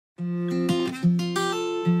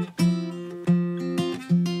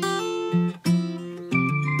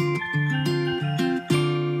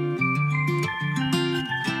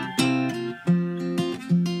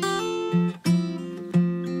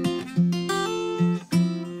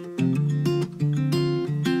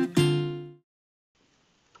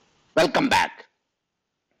Welcome back.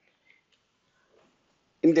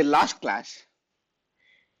 In the last class,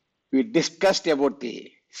 we discussed about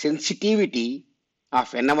the sensitivity of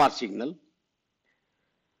NMR signal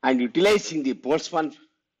and utilizing the Boltzmann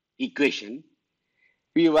equation,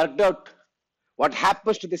 we worked out what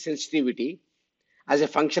happens to the sensitivity as a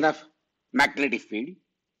function of magnetic field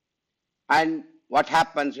and what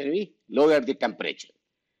happens when we lower the temperature.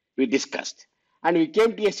 We discussed. And we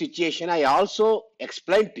came to a situation, I also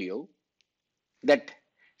explained to you that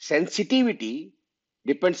sensitivity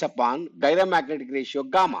depends upon gyromagnetic ratio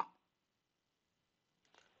gamma.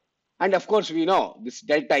 And of course, we know this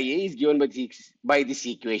delta A is given by this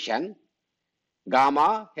equation,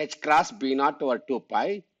 gamma h cross B naught over 2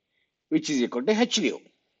 pi, which is equal to h nu.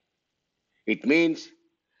 It means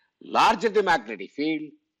larger the magnetic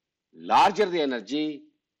field, larger the energy,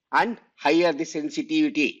 and higher the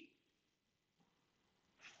sensitivity.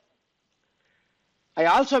 I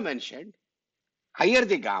also mentioned higher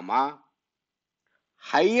the gamma,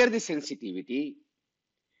 higher the sensitivity.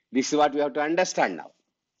 This is what we have to understand now.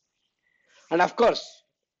 And of course,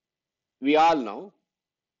 we all know,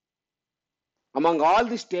 among all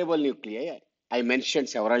the stable nuclei, I mentioned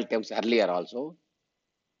several times earlier also,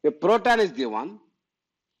 the proton is the one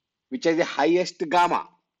which has the highest gamma.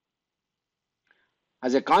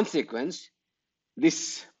 As a consequence,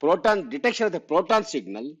 this proton detection of the proton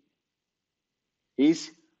signal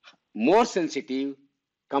is more sensitive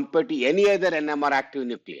compared to any other NMR active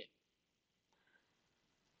nuclei.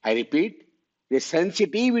 I repeat, the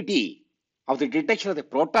sensitivity of the detection of the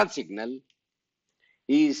proton signal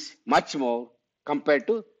is much more compared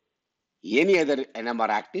to any other NMR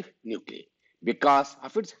active nuclei because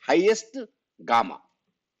of its highest gamma.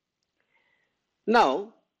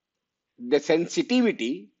 Now, the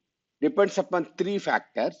sensitivity depends upon three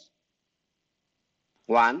factors.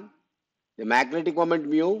 One, the magnetic moment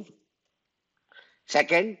mu.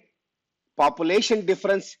 Second, population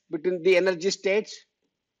difference between the energy states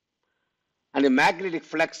and the magnetic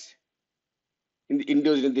flux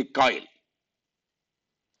induced in the coil.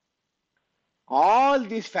 All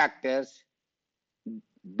these factors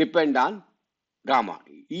depend on gamma.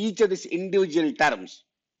 Each of these individual terms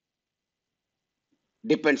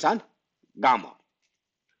depends on gamma.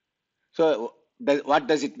 So, what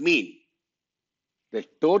does it mean? The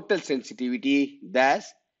total sensitivity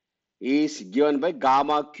thus is given by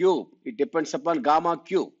gamma cube. It depends upon gamma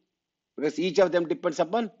cube because each of them depends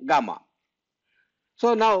upon gamma.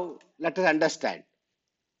 So now let us understand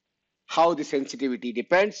how the sensitivity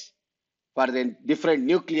depends for the different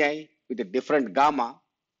nuclei with a different gamma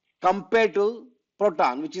compared to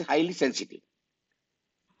proton, which is highly sensitive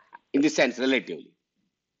in the sense relatively.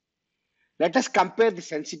 Let us compare the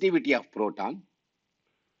sensitivity of proton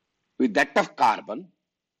with that of carbon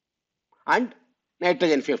and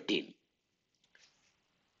nitrogen 15.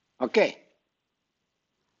 Okay.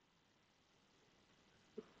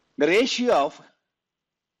 The ratio of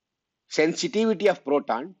sensitivity of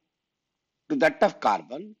proton to that of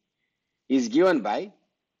carbon is given by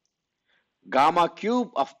gamma cube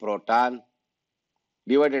of proton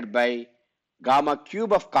divided by gamma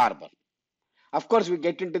cube of carbon. Of course,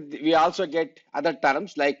 we also get other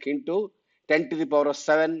terms like into 10 to the power of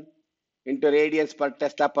 7 into radians per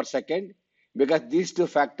Tesla per second, because these two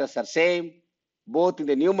factors are same both in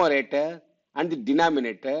the numerator and the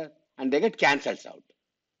denominator, and they get cancelled out.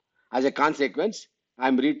 As a consequence, I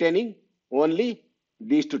am retaining only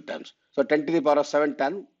these two terms. So 10 to the power of 7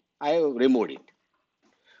 term, I have removed it.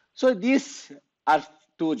 So these are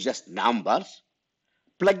two just numbers.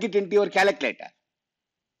 Plug it into your calculator.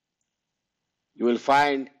 You will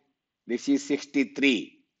find this is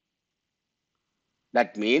 63.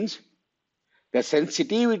 That means the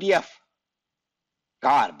sensitivity of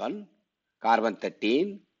carbon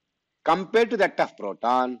 13, compared to that of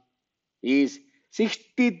proton is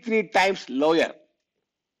 63 times lower.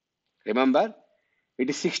 Remember, it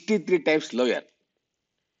is 63 times lower.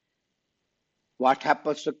 What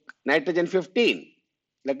happens to nitrogen 15?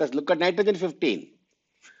 Let us look at nitrogen 15.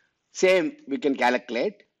 Same we can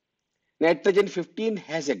calculate. Nitrogen 15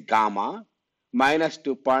 has a gamma minus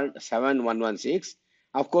 2.7116.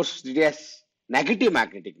 Of course, it has negative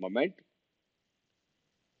magnetic moment.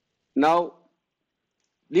 Now,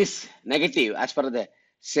 this negative, as far as the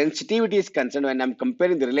sensitivity is concerned, when I'm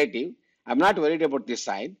comparing the relative, I'm not worried about this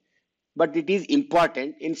sign, but it is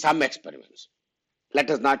important in some experiments. Let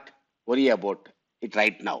us not worry about it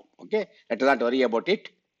right now, okay? Let us not worry about it,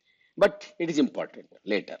 but it is important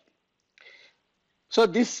later. So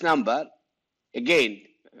this number, again,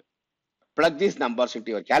 plug these numbers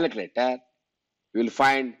into your calculator, you will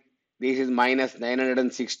find this is minus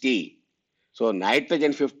 960. So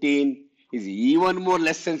nitrogen 15 is even more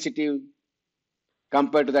less sensitive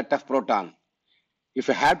compared to that of proton. If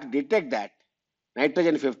you have to detect that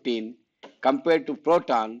nitrogen 15 compared to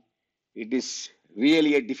proton, it is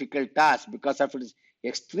really a difficult task because of its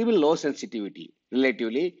extremely low sensitivity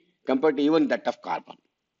relatively compared to even that of carbon.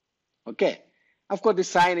 Okay. Of course, this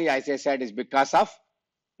sign, as I said, is because of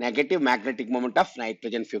negative magnetic moment of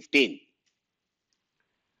nitrogen 15.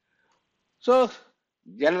 So,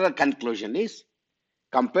 general conclusion is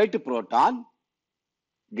compared to proton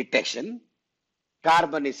detection,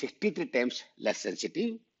 carbon is 63 times less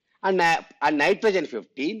sensitive and nitrogen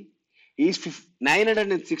 15 is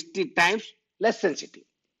 960 times less sensitive.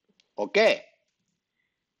 Okay.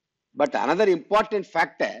 But another important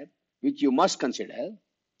factor which you must consider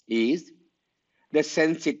is the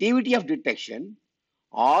sensitivity of detection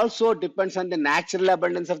also depends on the natural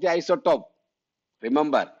abundance of the isotope.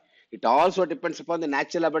 Remember, it also depends upon the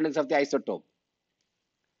natural abundance of the isotope.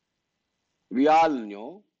 We all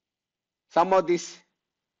know some of these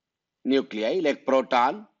nuclei, like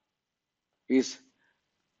proton, is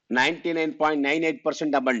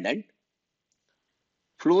 99.98% abundant.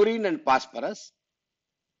 Fluorine and phosphorus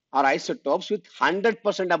are isotopes with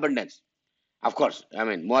 100% abundance. Of course, I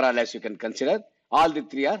mean, more or less you can consider all the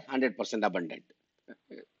three are 100% abundant.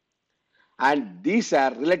 And these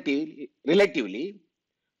are relatively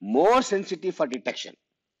more sensitive for detection.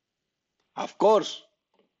 Of course,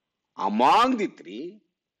 among the three,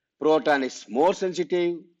 proton is more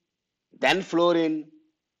sensitive, then fluorine,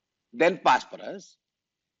 then phosphorus,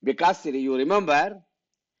 because you remember,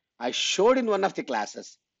 I showed in one of the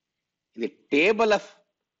classes, in the table of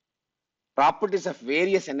properties of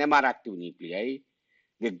various NMR active nuclei,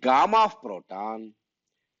 the gamma of proton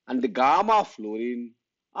and the gamma of fluorine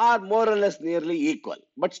are more or less nearly equal,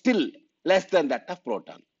 but still less than that of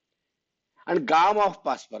proton. And gamma of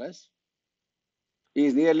phosphorus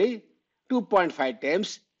is nearly 2.5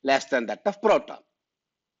 times less than that of proton.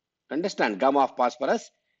 Understand, gamma of phosphorus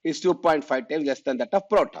is 2.5 times less than that of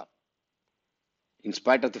proton. In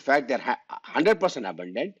spite of the fact they are 100%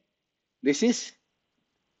 abundant, this is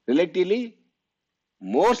relatively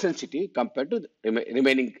more sensitive compared to the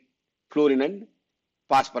remaining fluorine and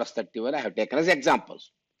phosphorus 31 I have taken as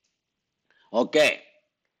examples. Okay,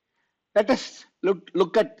 let us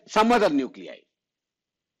look at some other nuclei.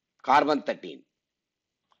 Carbon 13,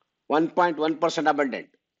 1.1% abundant.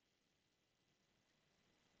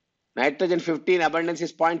 Nitrogen 15 abundance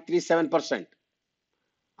is 0.37%.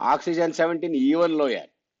 Oxygen 17 even lower.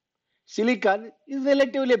 Silicon is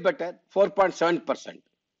relatively better, 4.7%.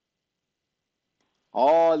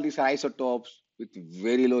 All these are isotopes with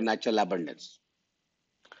very low natural abundance.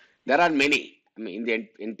 There are many. I mean, in the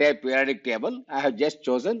entire periodic table, I have just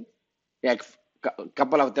chosen a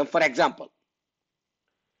couple of them for example.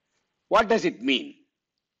 What does it mean?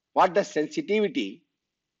 What does sensitivity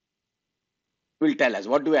will tell us?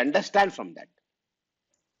 What do we understand from that?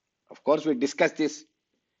 Of course, we discuss this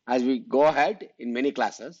as we go ahead in many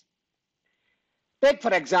classes. Take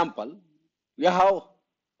for example, you have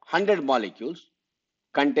 100 molecules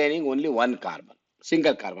containing only one carbon,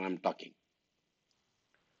 single carbon I'm talking.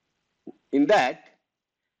 In that,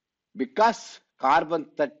 because carbon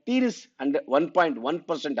 13 is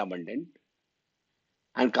 1.1% abundant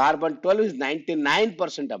and carbon 12 is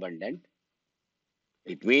 99% abundant,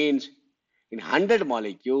 it means in 100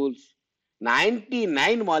 molecules,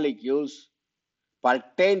 99 molecules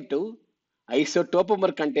pertain to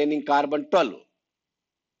isotopomer containing carbon 12.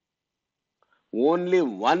 Only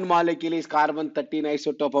one molecule is carbon 13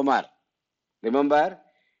 isotopomer. Remember,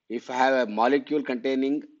 if I have a molecule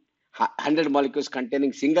containing 100 molecules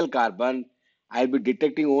containing single carbon, I will be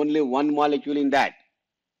detecting only one molecule in that.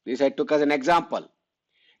 This I took as an example.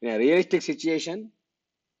 In a realistic situation,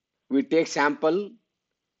 we take sample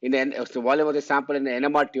in the volume of the sample in the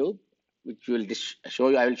NMR tube, which will show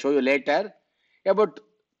you. I will show you later. About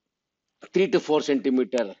 3 to 4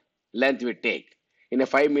 centimeter length we take in a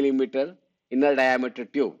 5 millimeter inner diameter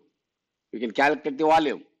tube. You can calculate the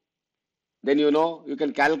volume. Then you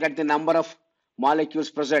can calculate the number of molecules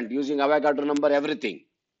present using Avogadro number, everything.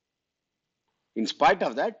 In spite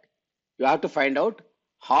of that, you have to find out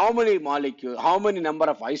how many molecules, how many number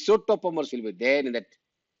of isotopomers will be there in that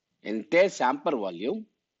entire sample volume,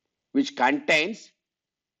 which contains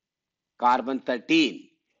carbon 13.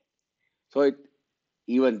 So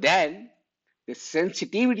even then, the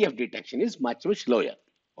sensitivity of detection is much lower.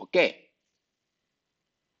 Okay.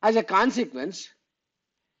 As a consequence,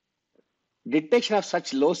 detection of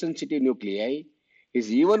such low sensitive nuclei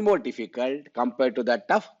is even more difficult compared to that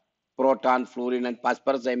of proton, fluorine and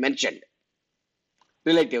phosphorus I mentioned.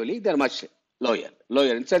 Relatively, they are much lower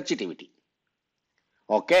in sensitivity.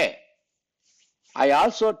 Okay. I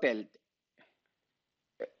also tell,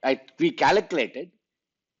 we calculated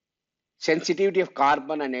sensitivity of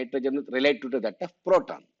carbon and nitrogen related to that of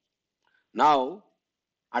proton. Now,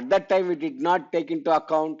 at that time, we did not take into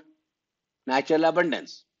account natural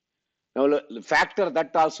abundance. Now, factor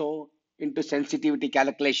that also into sensitivity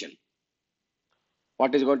calculation.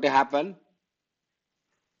 What is going to happen?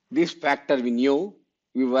 This factor we knew,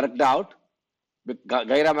 we worked out with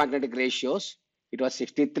gyromagnetic ratios. It was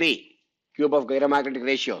 63 cube of gyromagnetic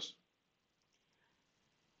ratios.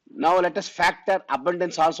 Now let us factor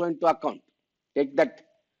abundance also into account. Take that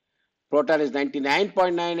proton is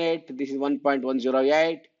 99.98, this is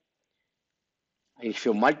 1.108. If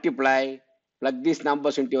you multiply, plug these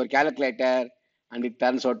numbers into your calculator, and it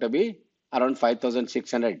turns out to be around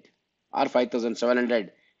 5,600 or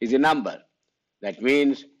 5,700 is the number. That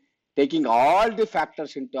means taking all the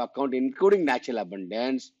factors into account, including natural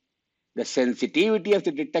abundance, the sensitivity of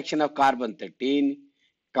the detection of carbon-13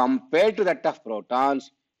 compared to that of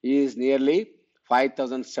protons is nearly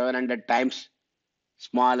 5,700 times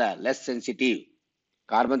smaller, less sensitive.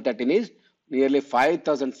 Carbon-13 is nearly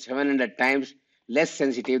 5,700 times less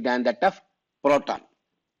sensitive than that of proton.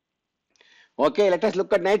 Okay, let us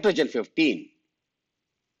look at nitrogen 15.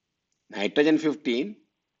 Nitrogen 15,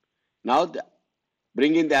 now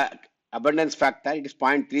bring in the abundance factor, it is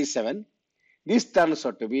 0.37. This turns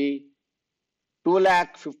out to be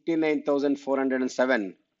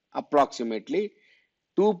 2,59,407, approximately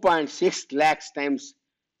 2.6 lakhs times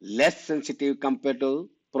less sensitive compared to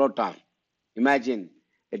proton. Imagine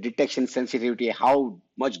the detection sensitivity, how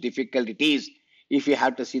much difficult it is if you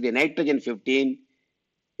have to see the nitrogen 15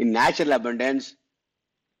 in natural abundance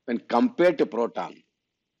when compared to proton.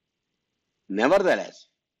 Nevertheless,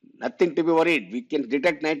 nothing to be worried. We can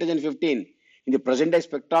detect nitrogen 15 in the present day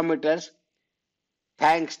spectrometers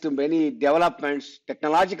thanks to many developments,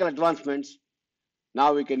 technological advancements.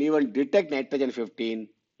 Now we can even detect nitrogen 15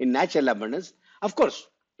 in natural abundance. Of course,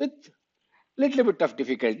 with little bit of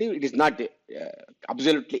difficulty, it is not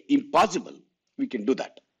absolutely impossible. We can do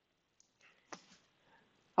that.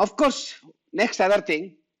 Of course, next other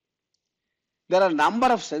thing, there are a number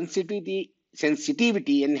of sensitivity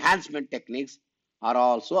enhancement techniques are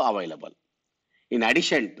also available. In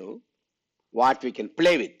addition to what we can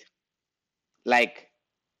play with, like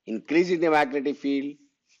increasing the magnetic field,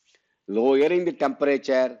 lowering the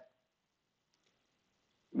temperature,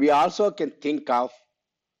 we also can think of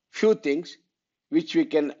few things which we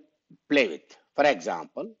can play with. For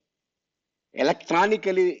example,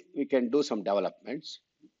 electronically we can do some developments.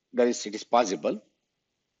 It is possible.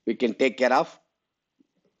 We can take care of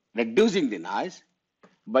reducing the noise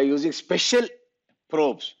by using special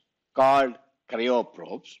probes called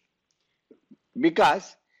cryoprobes,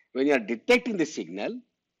 because when you are detecting the signal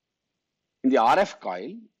in the RF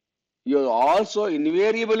coil, you also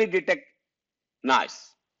invariably detect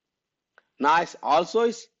noise. Noise also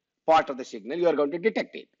is part of the signal, you are going to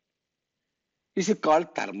detect it. This is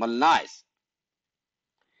called thermal noise.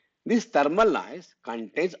 This thermal noise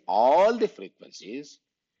contains all the frequencies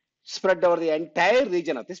spread over the entire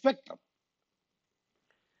region of the spectrum.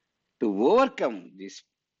 To overcome this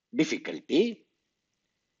difficulty,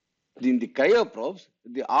 in the cryoprobes,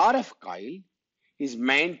 the RF coil is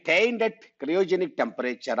maintained at cryogenic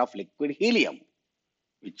temperature of liquid helium,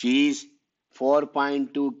 which is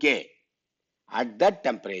 4.2 K. At that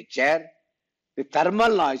temperature, the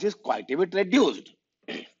thermal noise is quite a bit reduced.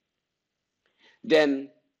 Then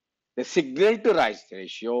the signal to noise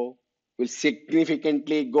ratio will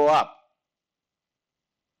significantly go up.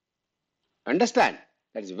 Understand?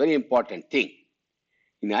 That is a very important thing.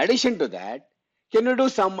 In addition to that, can you do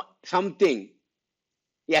something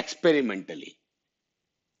experimentally?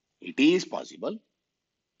 It is possible.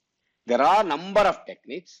 There are a number of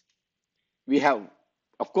techniques. We have,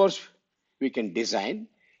 of course, we can design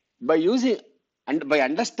by using and by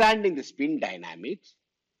understanding the spin dynamics.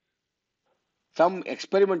 Some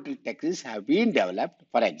experimental techniques have been developed.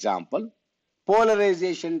 For example,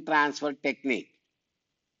 polarization transfer technique.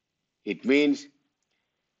 It means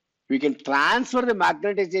we can transfer the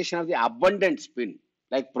magnetization of the abundant spin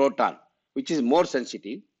like proton, which is more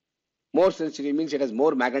sensitive. More sensitive means it has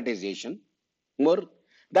more magnetization. More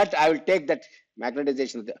that I will take that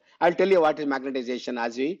magnetization. I'll tell you what is magnetization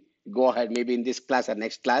as we go ahead. Maybe in this class or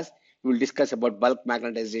next class, we will discuss about bulk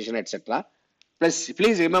magnetization, etc.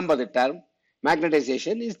 Please remember the term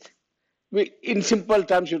magnetization is, in simple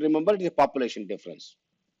terms, you remember it is a population difference.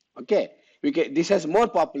 Okay, this has more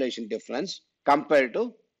population difference compared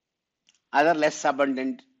to other less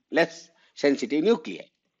abundant, less sensitive nuclei.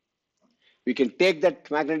 We can take that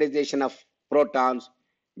magnetization of protons,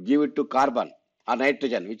 give it to carbon. or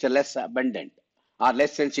nitrogen, which are less abundant or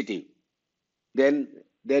less sensitive, then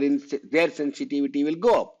their sensitivity will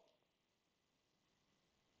go up.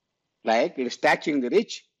 Like it is taxing the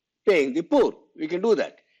rich, paying the poor. We can do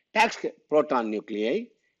that. Tax proton nuclei,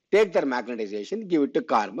 take their magnetization, give it to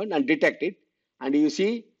carbon and detect it, and you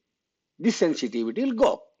see this sensitivity will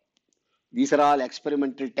go up. These are all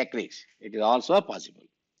experimental techniques. It is also possible.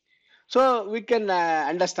 So we can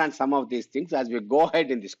understand some of these things as we go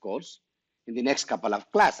ahead in this course in the next couple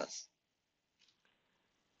of classes.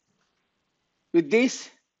 With this,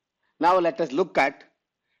 now let us look at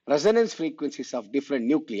resonance frequencies of different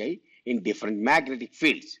nuclei in different magnetic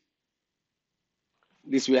fields.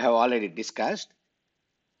 This we have already discussed.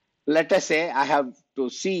 Let us say I have to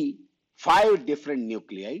see 5 different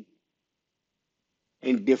nuclei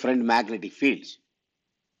in different magnetic fields.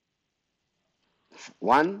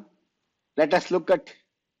 One, let us look at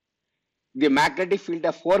the magnetic field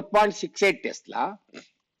of 4.68 Tesla.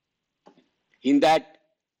 In that,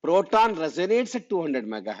 proton resonates at 200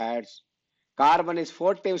 megahertz, carbon is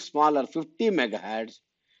 4 times smaller, 50 megahertz,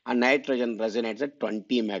 and nitrogen resonates at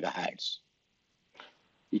 20 megahertz.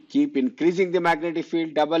 We keep increasing the magnetic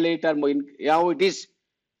field, double it, or more. Now it is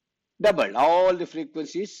doubled. All the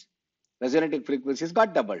frequencies, resonating frequencies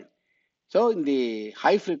got doubled. So in the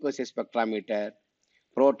high frequency spectrometer,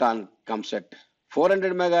 proton comes at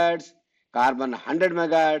 400 megahertz, carbon 100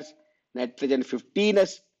 megahertz, nitrogen 15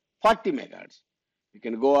 as 40 megahertz. You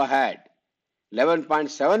can go ahead.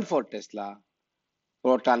 11.74 Tesla,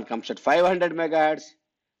 proton comes at 500 megahertz,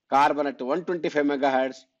 carbon at 125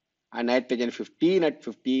 megahertz, and nitrogen 15 at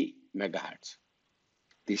 50 megahertz.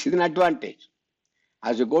 This is an advantage.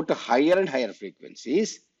 As you go to higher and higher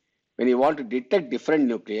frequencies, when you want to detect different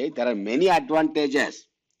nuclei, there are many advantages.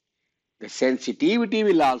 The sensitivity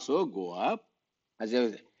will also go up.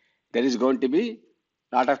 There is going to be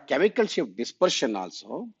a lot of chemical shift dispersion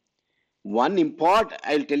also. One import,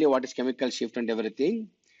 I will tell you what is chemical shift and everything.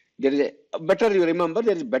 There is a better, you remember,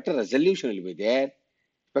 there is better resolution will be there.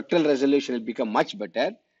 Spectral resolution will become much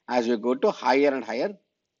better as we go to higher and higher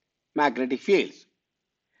magnetic fields.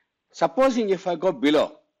 Supposing if I go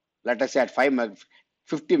below, let us say at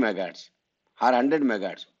 50 megahertz or 100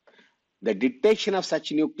 megahertz, the detection of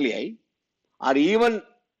such nuclei or even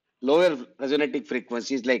lower resonating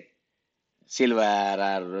frequencies like silver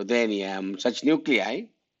or ruthenium, such nuclei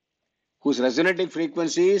whose resonating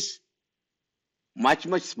frequency is much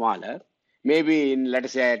smaller, maybe in, let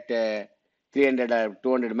us say, at 300 or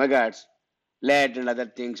 200 megahertz, lead and other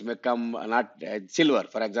things may come, not silver,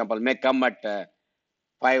 for example, may come at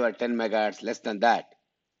 5 or 10 megahertz, less than that.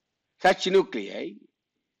 Such nuclei,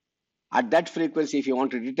 at that frequency, if you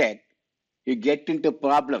want to detect, you get into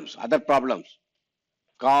problems, other problems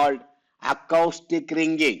called acoustic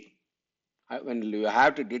ringing. When you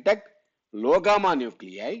have to detect low gamma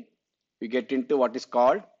nuclei, we get into what is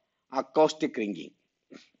called acoustic ringing.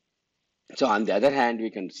 So on the other hand,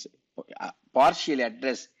 we can partially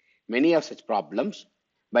address many of such problems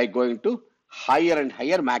by going to higher and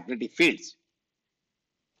higher magnetic fields.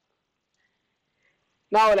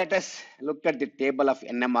 Now let us look at the table of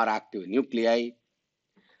NMR active nuclei.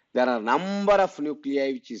 There are a number of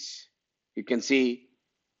nuclei which is, you can see,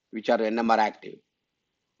 which are NMR active.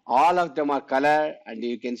 All of them are color, and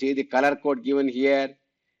you can see the color code given here.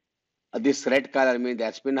 This red color means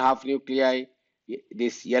the spin half nuclei.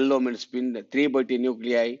 This yellow means spin 3/2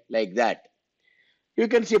 nuclei, like that. You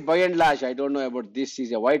can see by and large, I don't know about this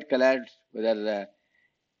is a white color, whether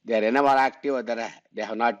they are NMR active or they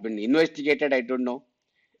have not been investigated, I don't know.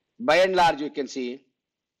 By and large, you can see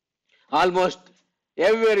almost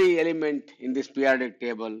every element in this periodic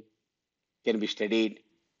table can be studied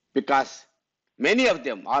because many of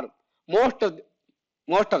them are, most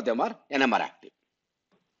of them are NMR active.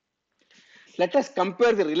 Let us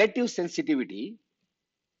compare the relative sensitivity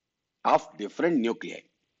of different nuclei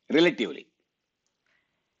relatively.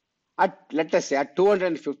 Let us say at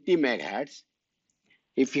 250 megahertz,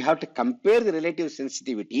 if you have to compare the relative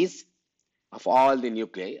sensitivities of all the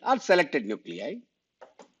nuclei or selected nuclei,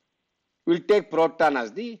 we'll take proton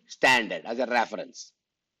as the standard, as a reference.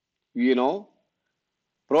 You know,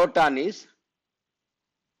 proton is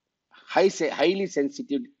highly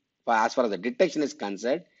sensitive as far as the detection is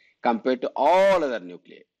concerned compared to all other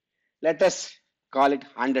nuclei. Let us call it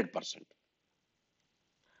 100%.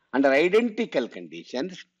 Under identical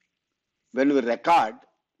conditions, when we record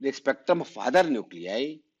the spectrum of other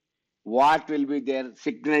nuclei, what will be their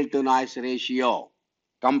signal to noise ratio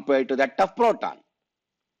compared to that of proton?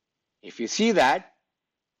 If you see that,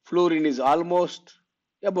 fluorine is almost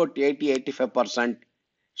about 80-85%,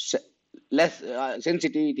 less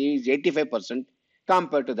sensitivity is 85%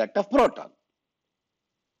 compared to that of proton.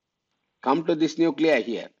 Come to this nuclei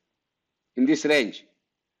here, in this range.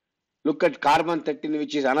 Look at carbon-13,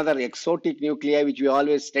 which is another exotic nuclei which we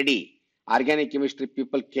always study. Organic chemistry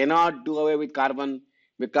people cannot do away with carbon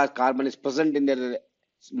because carbon is present in their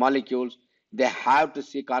molecules. They have to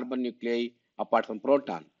see carbon nuclei apart from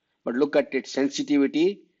proton. But look at its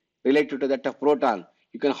sensitivity related to that of proton.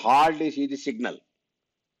 You can hardly see the signal.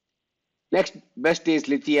 Next best is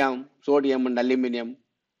lithium, sodium and aluminum.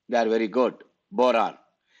 They are very good. Boron.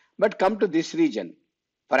 But come to this region.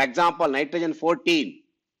 For example, nitrogen 14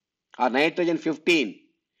 or nitrogen 15.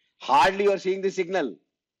 Hardly you are seeing the signal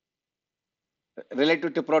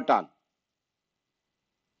related to proton.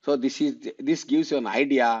 So this gives you an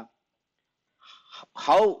idea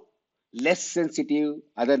how less sensitive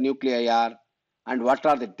other nuclei are and what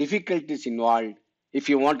are the difficulties involved if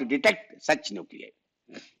you want to detect such nuclei.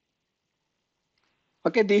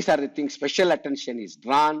 Okay, these are the things special attention is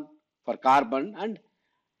drawn for carbon, and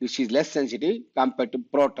this is less sensitive compared to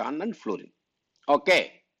proton and fluorine.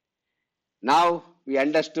 Okay, now we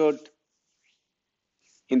understood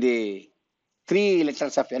in the 3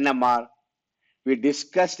 letters of NMR, we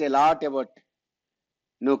discussed a lot about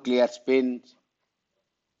nuclear spins.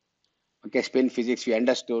 Okay, spin physics we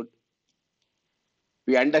understood.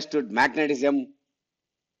 We understood magnetism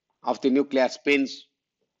of the nuclear spins.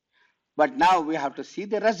 But now we have to see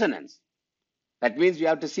the resonance. That means we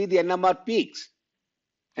have to see the NMR peaks.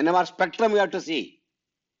 NMR spectrum we have to see.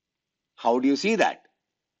 How do you see that?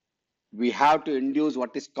 We have to induce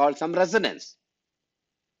what is called some resonance.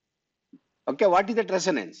 Okay, what is that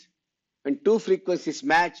resonance? When two frequencies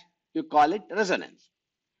match, you call it resonance.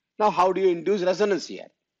 Now, how do you induce resonance here?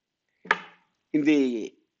 When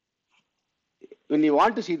you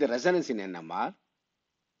want to see the resonance in NMR,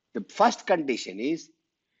 the first condition is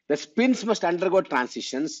the spins must undergo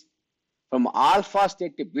transitions from alpha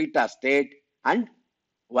state to beta state and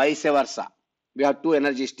vice versa. We have two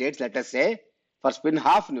energy states. Let us say for spin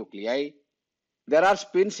half nuclei, there are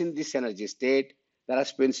spins in this energy state, there are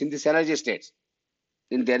spins in this energy states.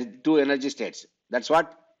 Then there are two energy states. That's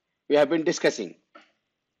what we have been discussing.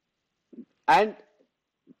 And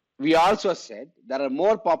we also said there are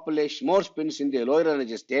more spins in the lower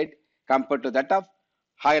energy state compared to that of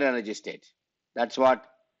higher energy state. That's what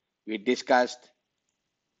we discussed.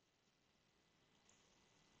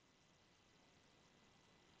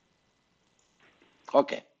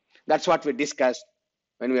 Okay, that's what we discussed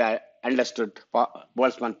when we understood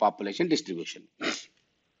Boltzmann population distribution.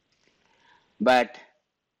 But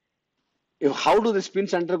how do the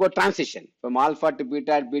spins undergo transition from alpha to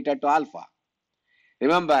beta and beta to alpha?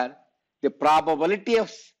 Remember, the probability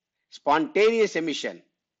of spontaneous emission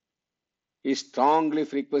is strongly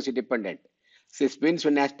frequency dependent. So spins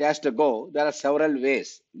when it has to go, there are several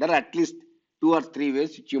ways. There are at least 2 or 3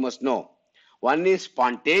 ways which you must know. One is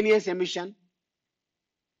spontaneous emission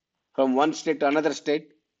from one state to another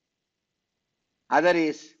state. Other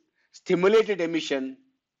is stimulated emission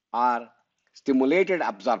or stimulated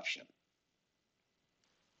absorption.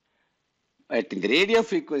 In the radio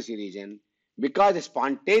frequency region, because the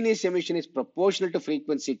spontaneous emission is proportional to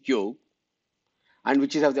frequency Q and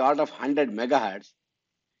which is of the order of 100 megahertz,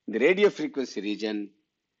 in the radio frequency region,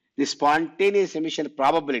 the spontaneous emission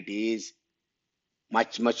probability is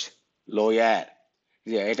much lower.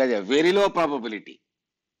 It has a very low probability.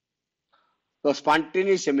 So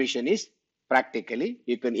spontaneous emission is practically,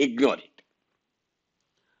 you can ignore it.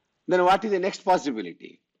 Then what is the next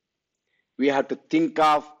possibility? We have to think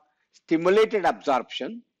of stimulated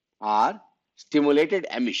absorption or stimulated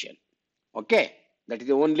emission. Okay, that is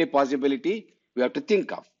the only possibility we have to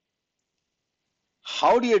think of.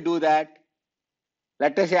 How do you do that?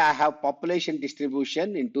 Let us say I have population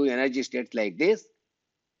distribution into energy states like this.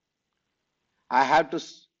 I have to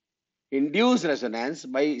induce resonance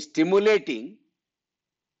by stimulating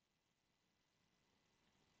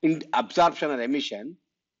in absorption or emission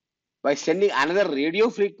by sending another radio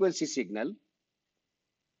frequency signal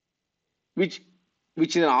which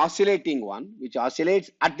is an oscillating one, which oscillates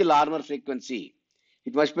at the Larmor frequency.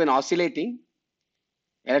 It must be an oscillating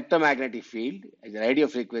electromagnetic field as a radio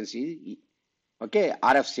frequency, okay,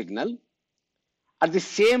 RF signal at the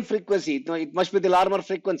same frequency. It must be the Larmor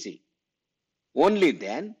frequency. Only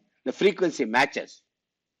then the frequency matches.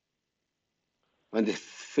 When the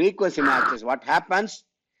frequency matches, what happens?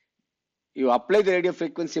 You apply the radio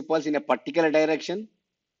frequency pulse in a particular direction,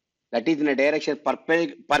 that is in a direction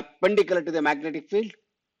perpendicular to the magnetic field.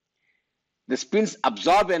 The spins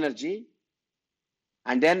absorb energy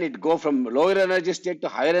and then it go from lower energy state to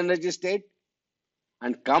higher energy state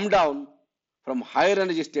and come down from higher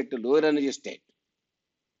energy state to lower energy state.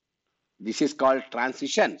 This is called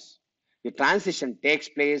transitions. The transition takes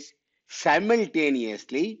place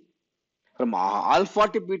simultaneously from alpha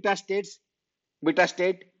to beta state,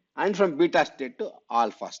 and from beta state to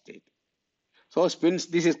alpha state. So spins,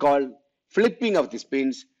 this is called flipping of the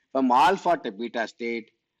spins from alpha to beta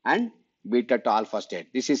state and beta to alpha state.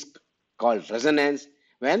 This is called resonance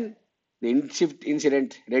when the shift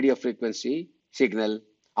incident radio frequency signal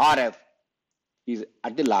RF is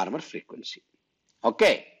at the Larmor frequency.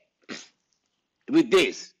 Okay, with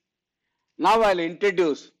this, now I'll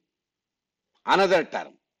introduce another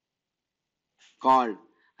term called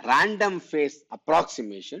random phase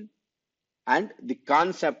approximation and the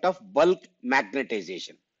concept of bulk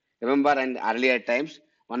magnetization. Remember in earlier times,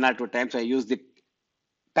 one or two times I used the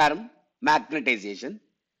term magnetization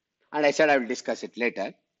and I said I will discuss it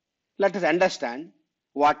later. Let us understand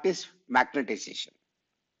what is magnetization.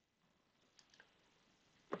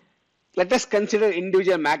 Let us consider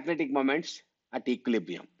individual magnetic moments at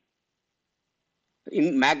equilibrium.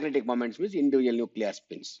 In magnetic moments means individual nuclear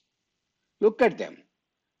spins. Look at them.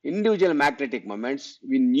 Individual magnetic moments,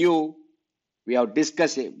 we have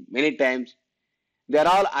discussed it many times. They are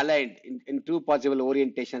all aligned in two possible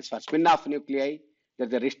orientations for spin-off nuclei.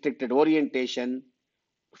 There's a restricted orientation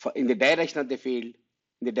in the direction of the field,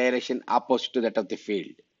 in the direction opposite to that of the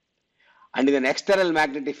field. And in an external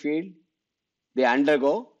magnetic field, they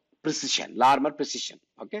undergo precision, Larmor precision.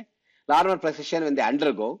 Okay, Larmor precision, when they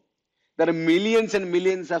undergo, there are millions and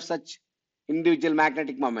millions of such individual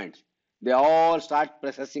magnetic moments. They all start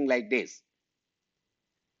precessing like this.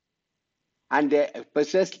 And they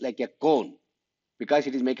precess like a cone because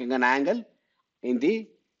it is making an angle in the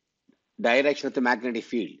direction of the magnetic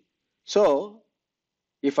field. So,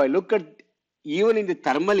 if I look at even in the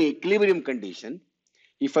thermal equilibrium condition,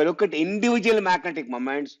 if I look at individual magnetic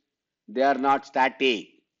moments, they are not static.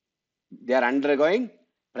 They are undergoing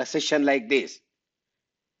precession like this.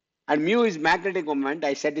 And mu is magnetic moment,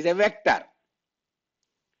 I said, is a vector.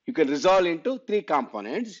 You can resolve into three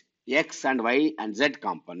components, x and y and z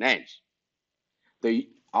components.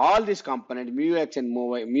 All these components, mu x and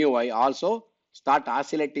mu y, also start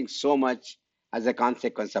oscillating so much as a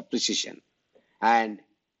consequence of precision. And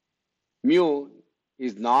mu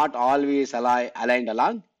is not always aligned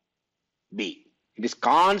along B. It is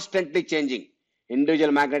constantly changing.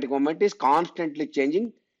 Individual magnetic moment is constantly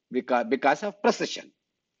changing because of precision.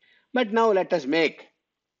 But now let us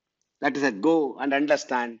go and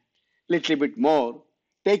understand little bit more,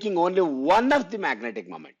 taking only one of the magnetic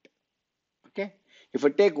moment. Okay, if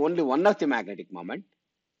we take only one of the magnetic moment,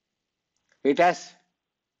 it has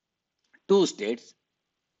two states,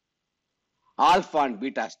 alpha and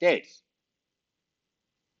beta states.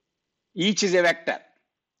 Each is a vector.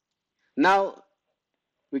 Now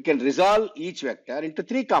we can resolve each vector into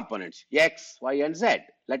three components, x, y, and z.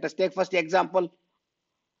 Let us take first example,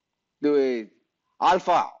 the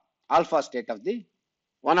alpha state of the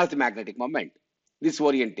one of the magnetic moment, this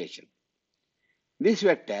orientation. This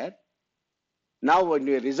vector, now when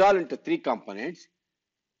we resolve into three components,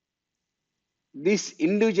 these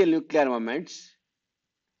individual nuclear moments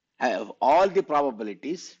have all the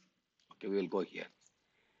probabilities. Okay, we will go here.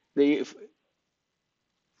 If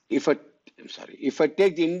I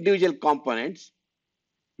take the individual components,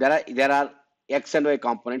 there are x and y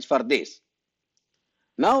components for this.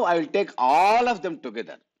 Now I will take all of them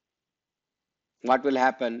together. What will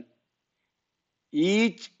happen?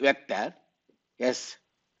 Each vector has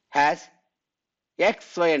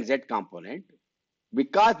x, y, and z component.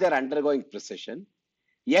 Because they are undergoing precession,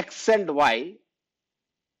 x and y,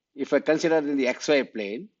 if I consider in the xy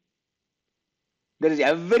plane, there is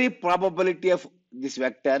every probability of these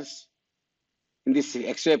vectors in this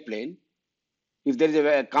xy plane. If there is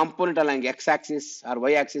a component along x-axis or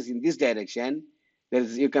y-axis in this direction,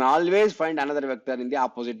 you can always find another vector in the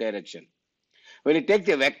opposite direction. When you take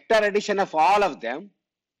the vector addition of all of them,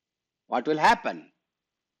 what will happen?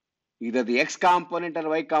 Either the x component or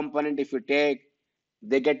y component, if you take,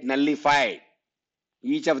 they get nullified.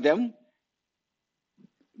 Each of them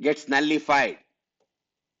gets nullified.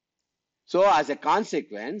 So as a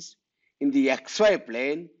consequence, in the xy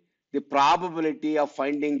plane, the probability of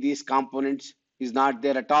finding these components is not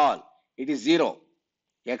there at all. It is zero.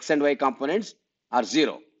 X and y components are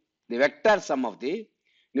zero. The vector sum of the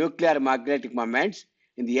nuclear magnetic moments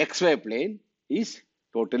in the xy plane is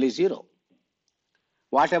totally zero.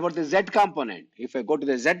 What about the z component? If I go to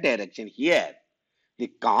the z direction here, the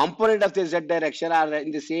component of the z direction are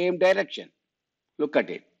in the same direction. Look at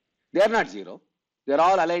it. They are not zero. They are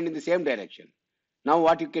all aligned in the same direction. Now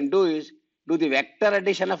what you can do is do the vector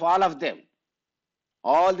addition of all of them.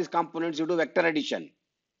 All these components you do vector addition.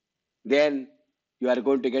 Then you are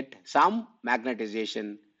going to get some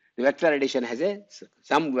magnetization The vector addition has a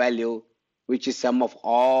some value which is sum of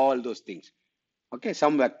all those things. Okay,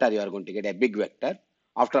 some vector you are going to get a big vector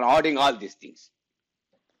after adding all these things.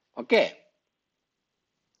 Okay.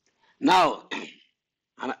 Now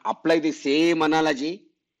apply the same analogy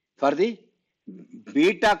for the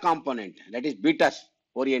beta component, that is beta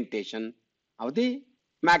orientation of the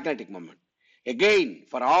magnetic moment. Again,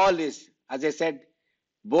 for all this, as I said,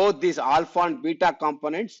 both these alpha and beta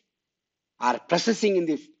components are processing in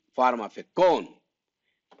the form of a cone.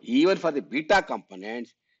 Even for the beta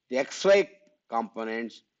components, the XY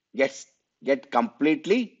components get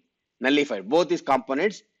completely nullified. Both these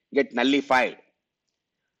components get nullified.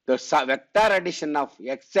 The vector addition of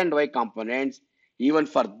X and Y components, even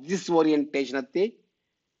for this orientation of the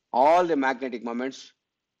all the magnetic moments,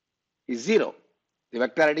 is zero. The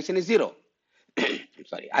vector addition is zero. I'm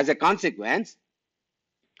sorry. As a consequence,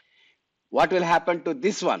 what will happen to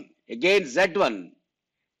this one? Again, Z1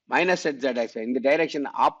 minus ZX in the direction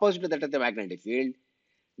opposite to that of the magnetic field.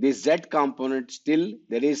 This Z component still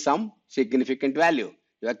there is some significant value.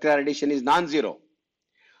 The vector addition is non-zero.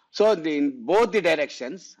 So in both the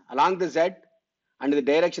directions along the Z and the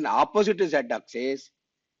direction opposite to Z axis,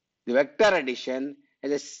 the vector addition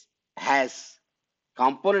has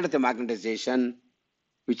component of the magnetization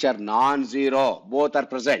which are non-zero. Both are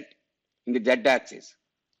present in the Z axis.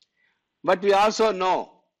 But we also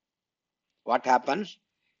know what happens.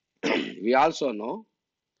 We also know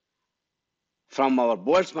from our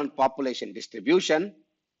Boltzmann population distribution,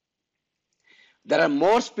 there are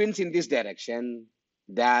more spins in this direction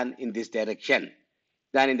than in this direction,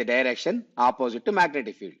 than in the direction opposite to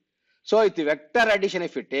magnetic field. So if the vector addition,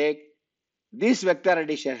 if you take, this vector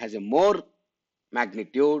addition has a more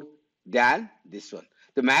magnitude than this one.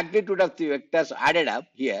 The magnitude of the vectors added up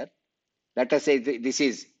here, let us say this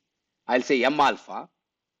is, I'll say M alpha,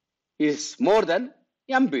 is more than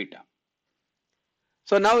M beta.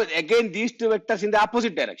 So now again these two vectors in the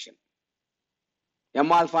opposite direction,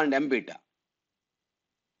 M alpha and M beta.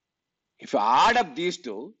 If you add up these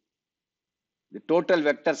two, the total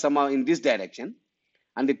vector sum in this direction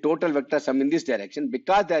and the total vector sum in this direction,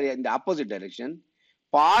 because they are in the opposite direction,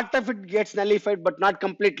 part of it gets nullified but not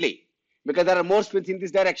completely, because there are more spins in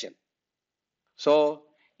this direction. So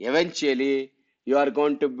eventually you are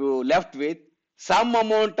going to be left with some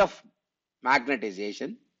amount of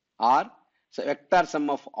magnetization or vector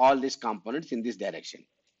sum of all these components in this direction.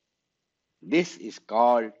 This is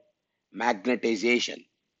called magnetization.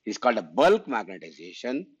 It's called a bulk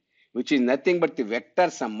magnetization, which is nothing but the vector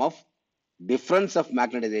sum of difference of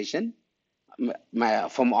magnetization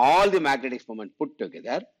from all the magnetic moment put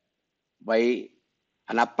together by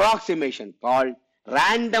an approximation called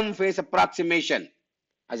random phase approximation.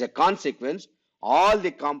 As a consequence, all the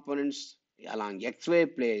components along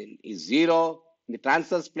XY plane is zero in the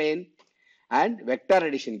transverse plane, and vector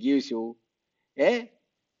addition gives you a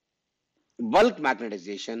bulk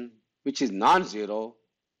magnetization which is non-zero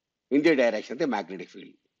in the direction of the magnetic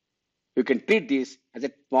field. You can treat this as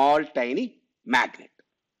a small tiny magnet.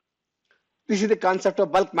 This is the concept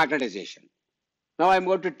of bulk magnetization. Now I am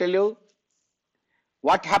going to tell you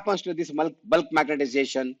what happens to this bulk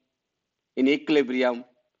magnetization in equilibrium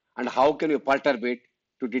and how can you perturb it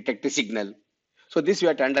to detect the signal. So this you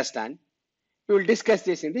have to understand. We will discuss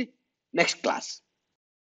this in the next class.